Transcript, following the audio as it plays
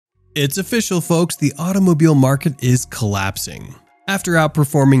It's official, folks, the automobile market is collapsing. After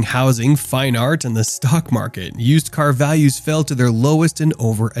outperforming housing, fine art, and the stock market, used car values fell to their lowest in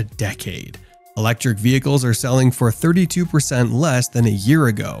over a decade. Electric vehicles are selling for 32% less than a year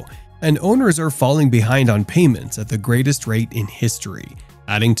ago, and owners are falling behind on payments at the greatest rate in history,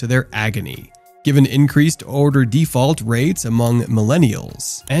 adding to their agony. Given increased order default rates among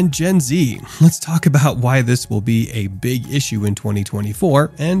millennials and Gen Z, let's talk about why this will be a big issue in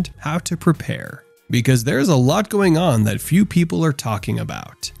 2024 and how to prepare. Because there's a lot going on that few people are talking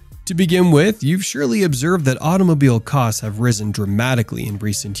about. To begin with, you've surely observed that automobile costs have risen dramatically in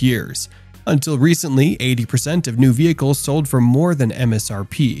recent years. Until recently, 80% of new vehicles sold for more than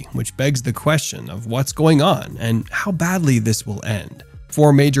MSRP, which begs the question of what's going on and how badly this will end.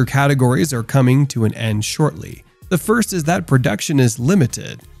 4 major categories are coming to an end shortly. The first is that production is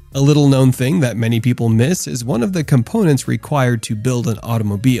limited. A little-known thing that many people miss is one of the components required to build an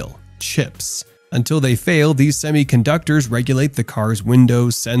automobile: chips. Until they fail, these semiconductors regulate the car's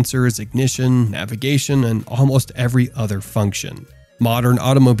windows, sensors, ignition, navigation, and almost every other function. Modern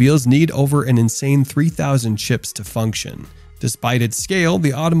automobiles need over an insane 3,000 chips to function. Despite its scale,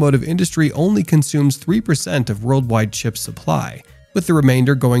 the automotive industry only consumes 3% of worldwide chip supply, with the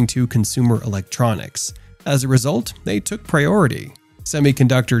remainder going to consumer electronics. As a result, they took priority.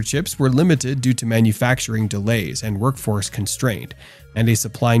 Semiconductor chips were limited due to manufacturing delays and workforce constraint, and a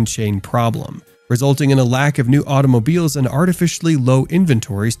supply chain problem, resulting in a lack of new automobiles and artificially low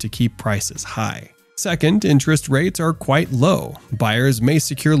inventories to keep prices high. Second, interest rates are quite low. Buyers may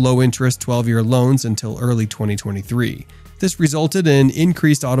secure low-interest 12-year loans until early 2023. This resulted in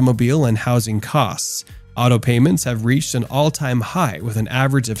increased automobile and housing costs. Auto payments have reached an all-time high with an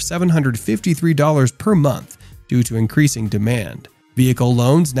average of $753 per month due to increasing demand. Vehicle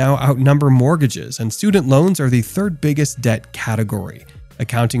loans now outnumber mortgages, and student loans are the third biggest debt category,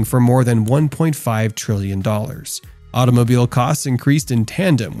 accounting for more than $1.5 trillion. Automobile costs increased in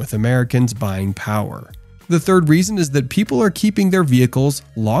tandem with Americans' buying power. The third reason is that people are keeping their vehicles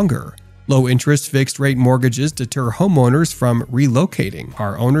longer. Low-interest fixed-rate mortgages deter homeowners from relocating.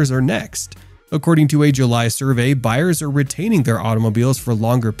 Car owners are next. According to a July survey, buyers are retaining their automobiles for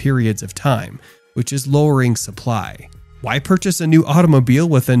longer periods of time, which is lowering supply. Why purchase a new automobile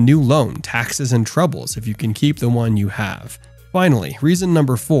with a new loan, taxes, and troubles if you can keep the one you have? Finally, reason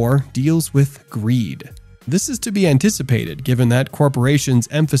number 4 deals with greed. This is to be anticipated given that corporations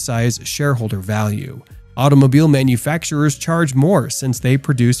emphasize shareholder value. Automobile manufacturers charge more since they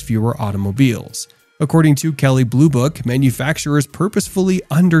produce fewer automobiles. According to Kelley Blue Book, manufacturers purposefully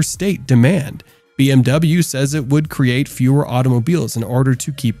understate demand. BMW says it would create fewer automobiles in order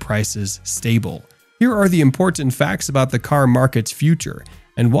to keep prices stable. Here are the important facts about the car market's future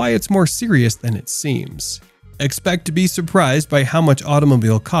and why it's more serious than it seems. Expect to be surprised by how much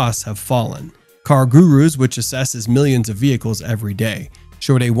automobile costs have fallen. Car Gurus, which assesses millions of vehicles every day,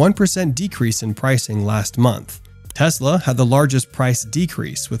 showed a 1% decrease in pricing last month. Tesla had the largest price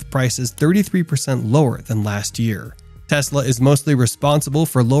decrease, with prices 33% lower than last year. Tesla is mostly responsible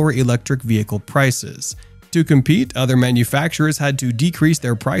for lower electric vehicle prices. To compete, other manufacturers had to decrease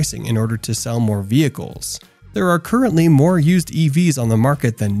their pricing in order to sell more vehicles. There are currently more used EVs on the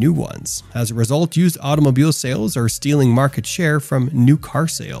market than new ones. As a result, used automobile sales are stealing market share from new car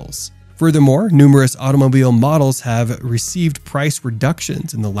sales. Furthermore, numerous automobile models have received price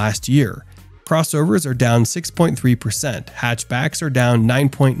reductions in the last year. Crossovers are down 6.3%, hatchbacks are down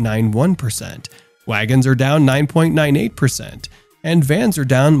 9.91%, wagons are down 9.98%, and vans are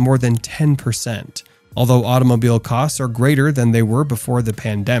down more than 10%. Although automobile costs are greater than they were before the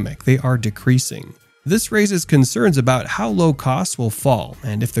pandemic, they are decreasing. This raises concerns about how low costs will fall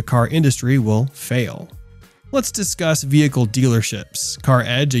and if the car industry will fail. Let's discuss vehicle dealerships.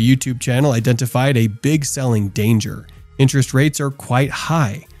 CarEdge, a YouTube channel, identified a big selling danger. Interest rates are quite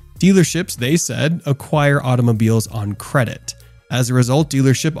high. Dealerships, they said, acquire automobiles on credit. As a result,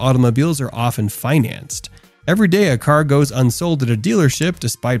 dealership automobiles are often financed. Every day a car goes unsold at a dealership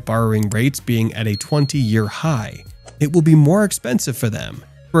despite borrowing rates being at a 20-year high. It will be more expensive for them.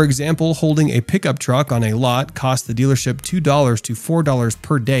 For example, holding a pickup truck on a lot cost the dealership $2 to $4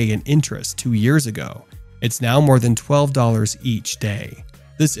 per day in interest 2 years ago. It's now more than $12 each day.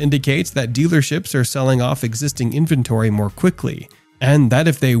 This indicates that dealerships are selling off existing inventory more quickly, and that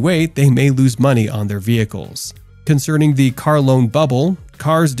if they wait, they may lose money on their vehicles. Concerning the car loan bubble,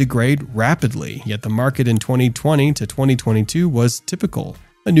 cars degrade rapidly, yet the market in 2020 to 2022 was typical.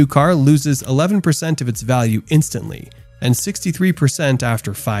 A new car loses 11% of its value instantly, and 63%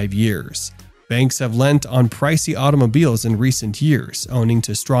 after 5 years. Banks have lent on pricey automobiles in recent years, owing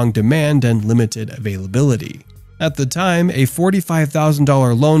to strong demand and limited availability. At the time, a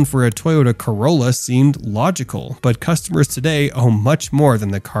 $45,000 loan for a Toyota Corolla seemed logical, but customers today owe much more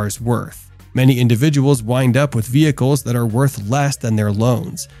than the car's worth. Many individuals wind up with vehicles that are worth less than their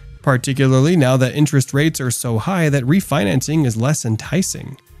loans, particularly now that interest rates are so high that refinancing is less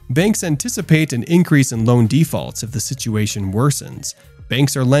enticing. Banks anticipate an increase in loan defaults if the situation worsens.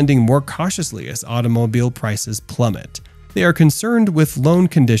 Banks are lending more cautiously as automobile prices plummet. They are concerned with loan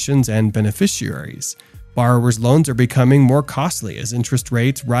conditions and beneficiaries. Borrowers' loans are becoming more costly as interest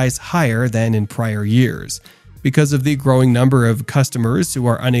rates rise higher than in prior years. Because of the growing number of customers who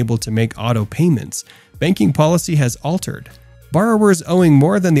are unable to make auto payments, banking policy has altered. Borrowers owing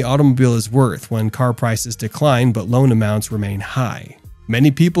more than the automobile is worth when car prices decline but loan amounts remain high. Many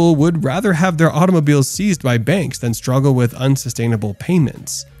people would rather have their automobiles seized by banks than struggle with unsustainable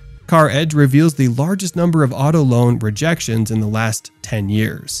payments. CarEdge reveals the largest number of auto loan rejections in the last 10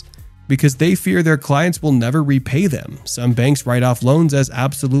 years. Because they fear their clients will never repay them, some banks write off loans as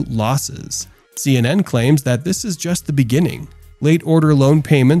absolute losses. CNN claims that this is just the beginning. Late order loan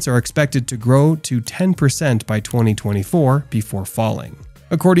payments are expected to grow to 10% by 2024 before falling.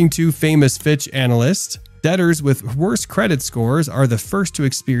 According to famous Fitch analyst, debtors with worse credit scores are the first to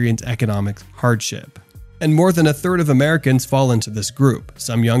experience economic hardship. And more than a third of Americans fall into this group.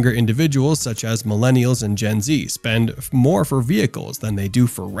 Some younger individuals, such as millennials and Gen Z, spend more for vehicles than they do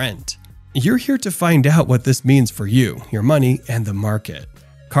for rent. You're here to find out what this means for you, your money, and the market.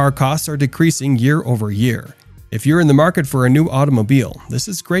 Car costs are decreasing year over year. If you're in the market for a new automobile, this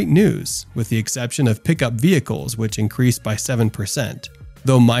is great news, with the exception of pickup vehicles, which increased by 7%.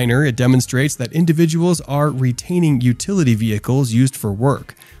 Though minor, it demonstrates that individuals are retaining utility vehicles used for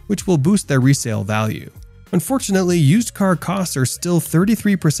work, which will boost their resale value. Unfortunately, used car costs are still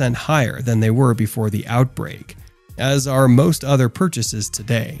 33% higher than they were before the outbreak, as are most other purchases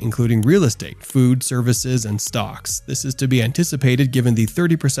today, including real estate, food, services, and stocks. This is to be anticipated given the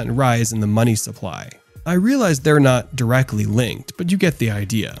 30% rise in the money supply. I realize they're not directly linked, but you get the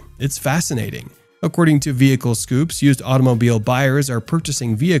idea. It's fascinating. According to Vehicle Scoops, used automobile buyers are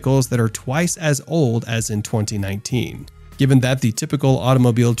purchasing vehicles that are twice as old as in 2019. Given that the typical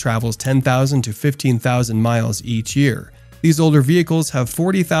automobile travels 10,000 to 15,000 miles each year, these older vehicles have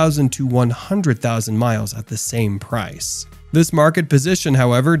 40,000 to 100,000 miles at the same price. This market position,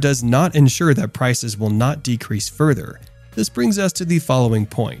 however, does not ensure that prices will not decrease further. This brings us to the following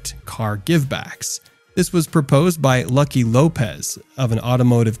point: car givebacks. This was proposed by Lucky Lopez of an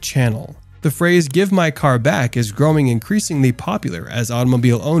automotive channel. The phrase "give my car back" is growing increasingly popular as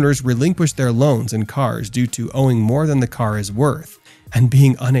automobile owners relinquish their loans and cars due to owing more than the car is worth and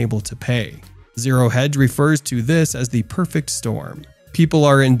being unable to pay. Zero Hedge refers to this as the perfect storm. People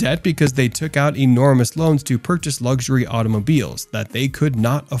are in debt because they took out enormous loans to purchase luxury automobiles that they could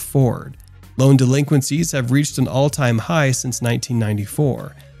not afford. Loan delinquencies have reached an all-time high since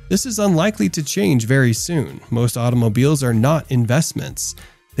 1994. This is unlikely to change very soon. Most automobiles are not investments.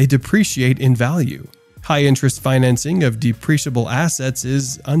 They depreciate in value. High-interest financing of depreciable assets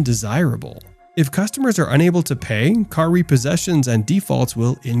is undesirable. If customers are unable to pay, car repossessions and defaults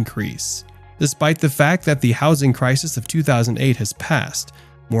will increase. Despite the fact that the housing crisis of 2008 has passed,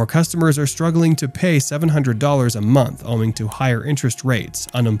 more customers are struggling to pay $700 a month owing to higher interest rates,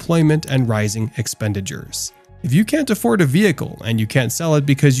 unemployment, and rising expenditures. If you can't afford a vehicle and you can't sell it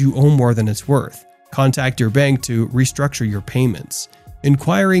because you owe more than it's worth, contact your bank to restructure your payments.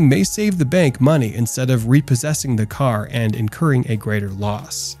 Inquiring may save the bank money instead of repossessing the car and incurring a greater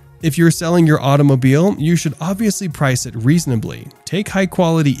loss. If you're selling your automobile, you should obviously price it reasonably, take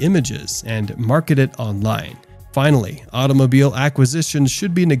high-quality images, and market it online. Finally, automobile acquisitions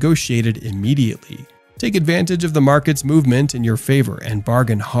should be negotiated immediately. Take advantage of the market's movement in your favor and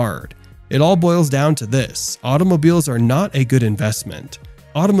bargain hard. It all boils down to this: automobiles are not a good investment.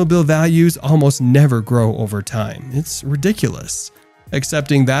 Automobile values almost never grow over time. It's ridiculous.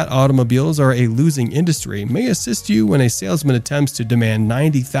 Accepting that automobiles are a losing industry may assist you when a salesman attempts to demand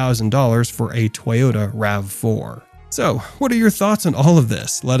 $90,000 for a Toyota RAV4. So, what are your thoughts on all of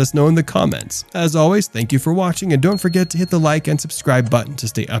this? Let us know in the comments. As always, thank you for watching, and don't forget to hit the like and subscribe button to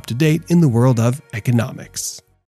stay up to date in the world of economics.